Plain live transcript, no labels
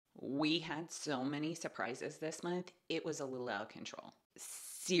We had so many surprises this month, it was a little out of control.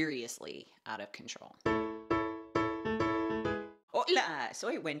 Seriously out of control. Hola,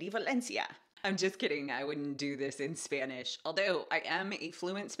 soy Wendy Valencia. I'm just kidding, I wouldn't do this in Spanish. Although I am a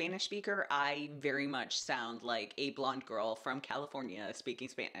fluent Spanish speaker, I very much sound like a blonde girl from California speaking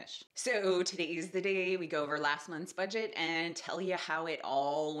Spanish. So today's the day we go over last month's budget and tell you how it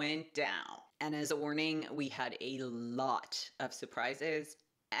all went down. And as a warning, we had a lot of surprises,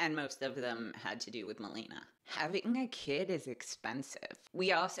 and most of them had to do with Melina. Having a kid is expensive.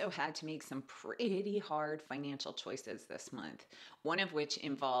 We also had to make some pretty hard financial choices this month, one of which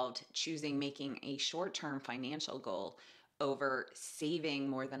involved choosing making a short-term financial goal over saving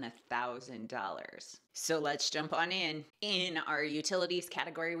more than $1,000. So let's jump on in. In our utilities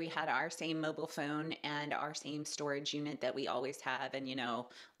category, we had our same mobile phone and our same storage unit that we always have. And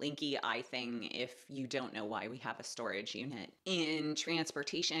linky eye thing if you don't know why we have a storage unit. In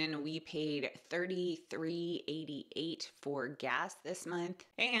transportation, we paid $33.88 for gas this month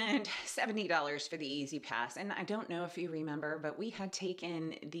and $70 for the Easy Pass. And I don't know if you remember, but we had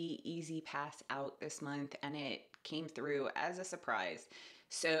taken the Easy Pass out this month and it came through as a surprise.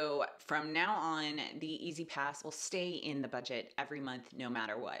 So from now on, the Easy Pass will stay in the budget every month, no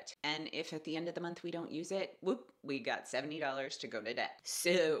matter what. And if at the end of the month we don't use it, whoop, we got $70 to go to debt.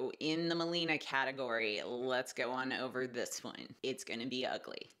 So in the Melina category, let's go on over this one. It's gonna be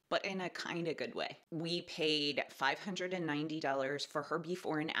ugly, but in a kind of good way. We paid $590 for her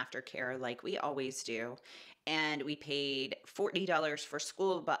before and after care like we always do. And we paid $40 for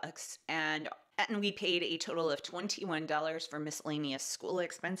school bucks, and we paid a total of $21 for miscellaneous school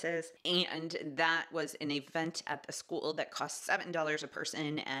expenses. And that was an event at the school that cost $7 a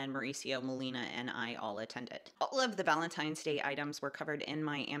person, and Mauricio, Melina, and I all attended. All of the Valentine's Day items were covered in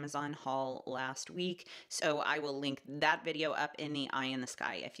my Amazon haul last week, so I will link that video up in the eye in the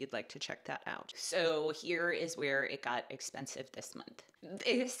sky if you'd like to check that out. So here is where it got expensive this month.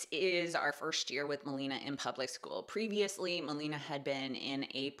 This is our first year with Melina in public school. Previously, Melina had been in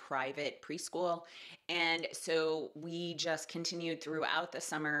a private preschool, and so we just continued throughout the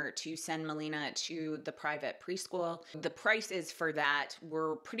summer to send Melina to the private preschool. The prices for that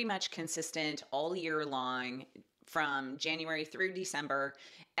were pretty much consistent all year long. From January through December,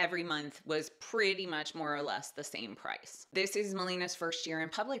 every month was pretty much more or less the same price. This is Melina's first year in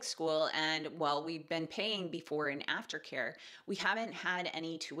public school, and while we've been paying before and after care, we haven't had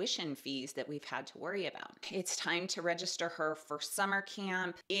any tuition fees that we've had to worry about. It's time to register her for summer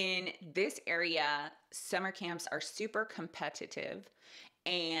camp. In this area, summer camps are super competitive,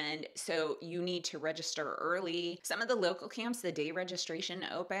 and so you need to register early. Some of the local camps, the day registration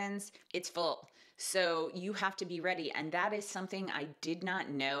opens, it's full. So you have to be ready. And that is something I did not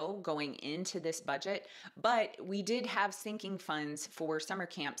know going into this budget, but we did have sinking funds for summer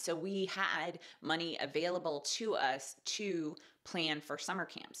camp. So we had money available to us to plan for summer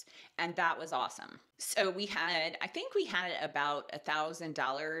camps. And that was awesome. So I think we had about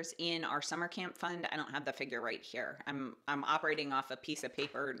 $1,000 in our summer camp fund. I don't have the figure right here. I'm operating off a piece of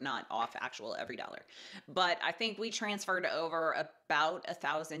paper, not off actual EveryDollar. But I think we transferred over about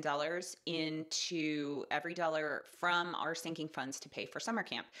 $1,000 into EveryDollar from our sinking funds to pay for summer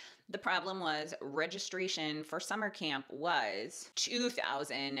camp. The problem was registration for summer camp was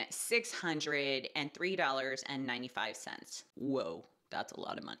 $2,603.95. Whoa, that's a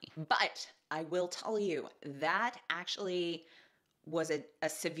lot of money. But I will tell you, that actually was a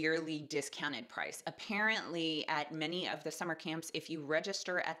severely discounted price. Apparently, at many of the summer camps, if you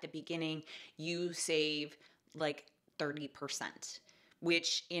register at the beginning, you save like 30%.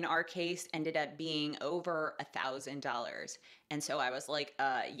 Which in our case ended up being over $1,000. And so I was like,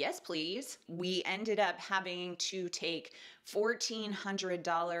 yes, please. We ended up having to take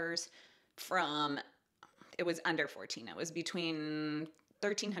 $1,400 from, it was under 14. It was between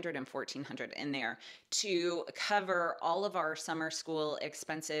 $1,300 and $1,400 in there to cover all of our summer school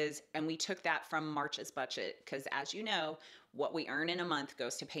expenses. And we took that from March's budget because, as you know, what we earn in a month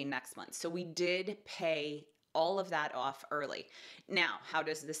goes to pay next month. So we did pay all of that off early. Now, how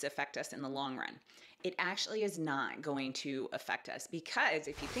does this affect us in the long run? It actually is not going to affect us because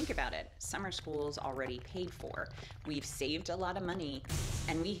if you think about it, summer school is already paid for. We've saved a lot of money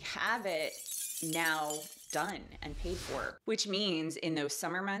and we have it now done and paid for, which means in those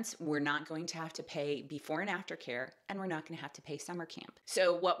summer months, we're not going to have to pay before and after care, and we're not going to have to pay summer camp.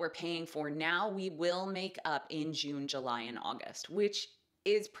 So what we're paying for now, we will make up in June, July, and August, which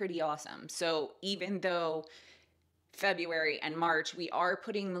is pretty awesome. So even though February and March, we are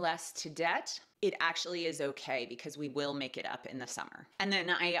putting less to debt, it actually is okay because we will make it up in the summer. And then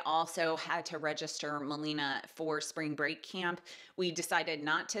I also had to register Melina for spring break camp. We decided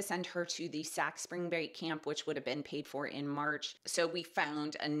not to send her to the SAC spring break camp, which would have been paid for in March. So we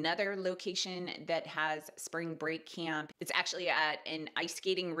found another location that has spring break camp. It's actually at an ice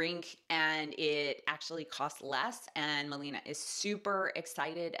skating rink and it actually costs less. And Melina is super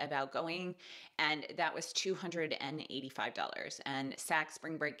excited about going. And that was $285. And SAC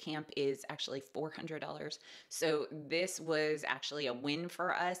spring break camp is actually $400. So this was actually a win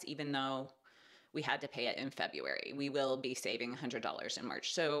for us, even though we had to pay it in February. We will be saving $100 in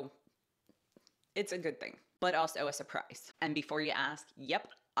March. So it's a good thing, but also a surprise. And before you ask, yep,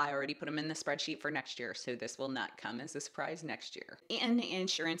 I already put them in the spreadsheet for next year, so this will not come as a surprise next year. In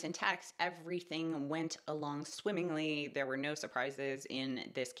insurance and tax, everything went along swimmingly. There were no surprises in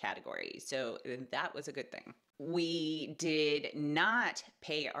this category, so that was a good thing. We did not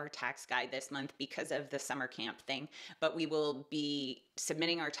pay our tax guy this month because of the summer camp thing, but we will be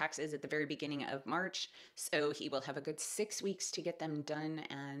submitting our taxes at the very beginning of March, so he will have a good 6 weeks to get them done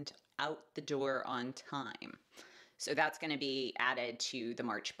and out the door on time. So that's going to be added to the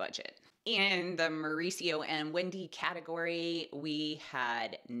March budget. In the Mauricio and Wendy category, we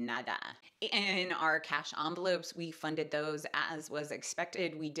had nada. In our cash envelopes, we funded those as was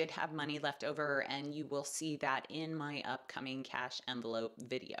expected. We did have money left over, and you will see that in my upcoming cash envelope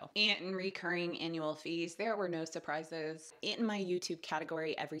video. In recurring annual fees, there were no surprises. In my YouTube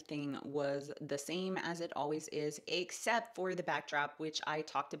category, everything was the same as it always is, except for the backdrop, which I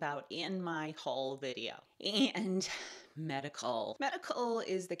talked about in my haul video. And medical. Medical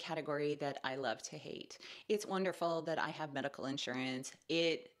is the category that I love to hate. It's wonderful that I have medical insurance.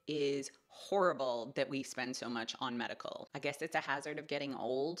 It is horrible that we spend so much on medical. I guess it's a hazard of getting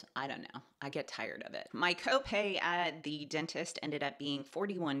old. I don't know. I get tired of it. My copay at the dentist ended up being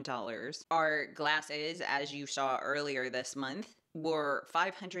 $41. Our glasses, as you saw earlier this month, were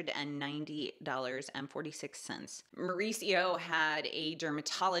 $590.46. Mauricio had a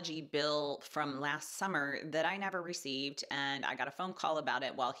dermatology bill from last summer that I never received, and I got a phone call about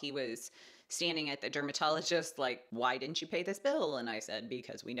it while he was standing at the dermatologist, like, why didn't you pay this bill? And I said,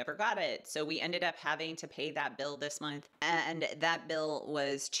 because we never got it. So we ended up having to pay that bill this month, and that bill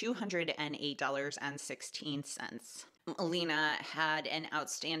was $208.16. Melina had an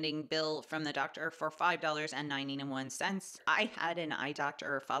outstanding bill from the doctor for $5.91. I had an eye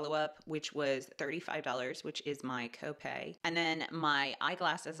doctor follow-up, which was $35, which is my copay. And then my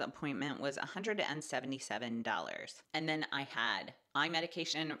eyeglasses appointment was $177. And then I had eye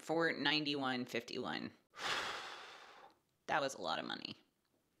medication for $91.51. That was a lot of money.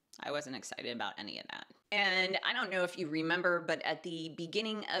 I wasn't excited about any of that. And I don't know if you remember, but at the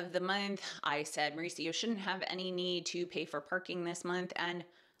beginning of the month, I said Mauricio shouldn't have any need to pay for parking this month. And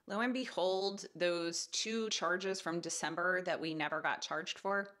lo and behold, those 2 charges from December that we never got charged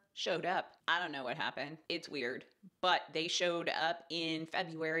for showed up. I don't know what happened. It's weird, but they showed up in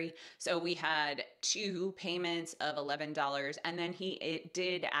February. So we had 2 payments of $11, and then it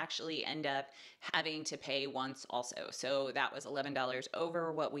did actually end up having to pay once also. So that was $11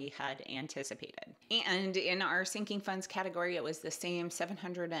 over what we had anticipated. And in our sinking funds category, it was the same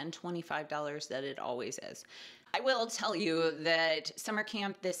 $725 that it always is. I will tell you that summer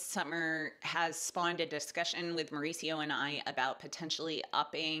camp this summer has spawned a discussion with Mauricio and I about potentially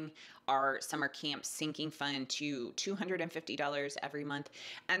upping our summer camp sinking fund to $250 every month.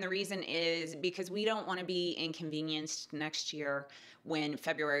 And the reason is because we don't want to be inconvenienced next year when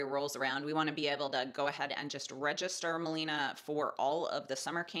February rolls around. We want to be able to go ahead and just register Melina for all of the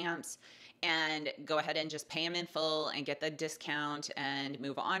summer camps and go ahead and just pay them in full and get the discount and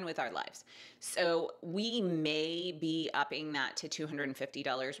move on with our lives. So we may be upping that to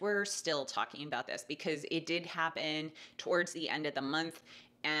 $250. We're still talking about this because it did happen towards the end of the month,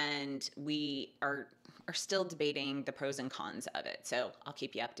 and we are still debating the pros and cons of it. So I'll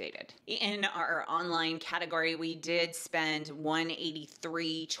keep you updated. In our online category, we did spend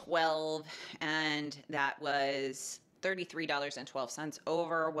 $183.12, and that was $33.12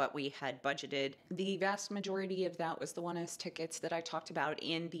 over what we had budgeted. The vast majority of that was the one-us tickets that I talked about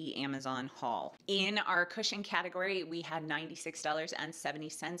in the Amazon haul. In our cushion category, we had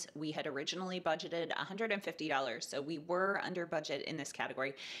 $96.70. We had originally budgeted $150, so we were under budget in this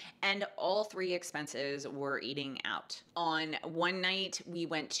category, and all 3 expenses were eating out. On one night, we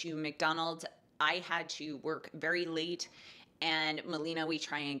went to McDonald's. I had to work very late, and Melina, we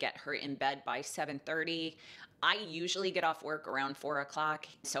try and get her in bed by 7:30. I usually get off work around 4 o'clock,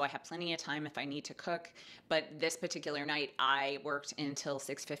 so I have plenty of time if I need to cook. But this particular night, I worked until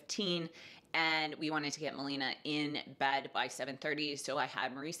 6:15, and we wanted to get Melina in bed by 7:30. So I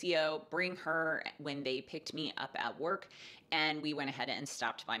had Mauricio bring her when they picked me up at work, and we went ahead and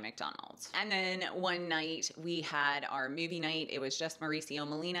stopped by McDonald's. And then one night we had our movie night. It was just Mauricio,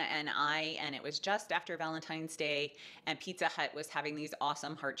 Melina, and I, and it was just after Valentine's Day, and Pizza Hut was having these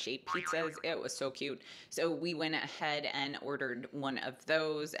awesome heart-shaped pizzas. It was so cute. So we went ahead and ordered one of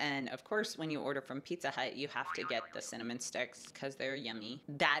those, and of course when you order from Pizza Hut you have to get the cinnamon sticks because they're yummy.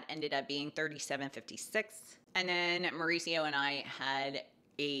 That ended up being $37.56. And then Mauricio and I had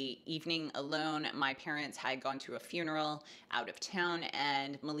a evening alone. My parents had gone to a funeral out of town,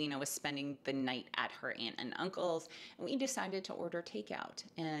 and Melina was spending the night at her aunt and uncle's, and we decided to order takeout,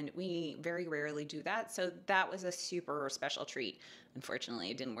 and we very rarely do that, so that was a super special treat. Unfortunately,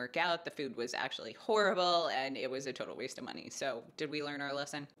 it didn't work out. The food was actually horrible, and it was a total waste of money. So did we learn our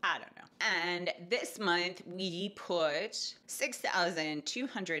lesson? I don't know. And this month we put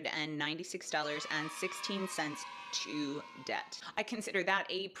 $6,296.16 to debt. I consider that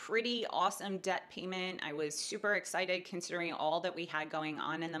a pretty awesome debt payment. I was super excited considering all that we had going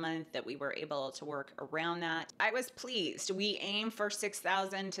on in the month that we were able to work around that. I was pleased. We aim for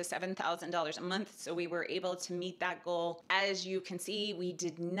 $6,000 to $7,000 a month, so we were able to meet that goal. As you can see, we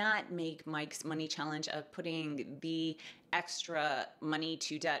did not make Mike's money challenge of putting the extra money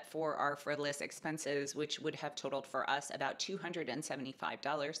to debt for our frivolous expenses, which would have totaled for us about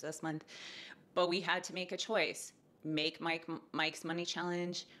 $275 this month. But we had to make a choice. Make Mike's money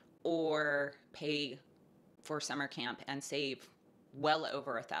challenge or pay for summer camp and save well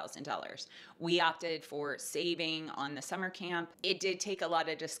over $1,000. We opted for saving on the summer camp. It did take a lot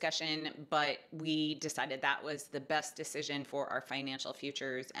of discussion, but we decided that was the best decision for our financial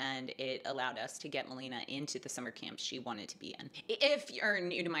futures, and it allowed us to get Melina into the summer camp she wanted to be in. If you're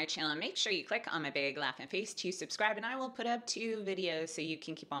new to my channel, make sure you click on my big laughing face to subscribe, and I will put up 2 videos so you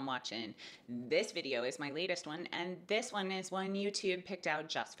can keep on watching. This video is my latest one, and this one is one YouTube picked out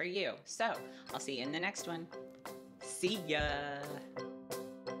just for you. So I'll see you in the next one. See ya!